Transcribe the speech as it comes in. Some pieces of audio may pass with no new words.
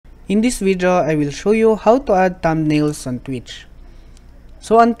In this video, I will show you how to add thumbnails on Twitch.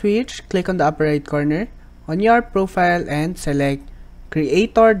 So on Twitch, click on the upper right corner on your profile and select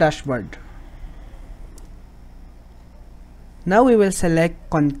Creator Dashboard. Now we will select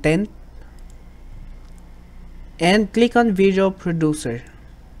Content and click on Video Producer.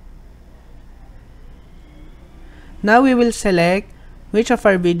 Now we will select which of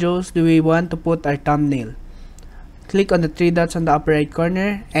our videos do we want to put our thumbnail. Click on the three dots on the upper right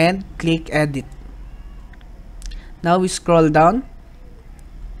corner and click Edit. Now we scroll down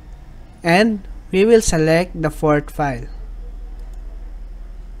and we will select the fourth file.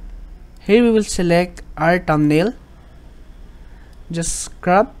 Here we will select our thumbnail. Just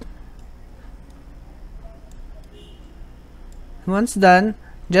crop. Once done,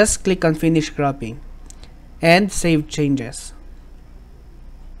 just click on Finish Cropping and save changes.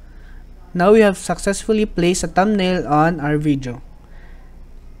 Now we have successfully placed a thumbnail on our video.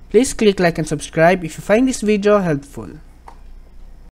 Please click like and subscribe if you find this video helpful.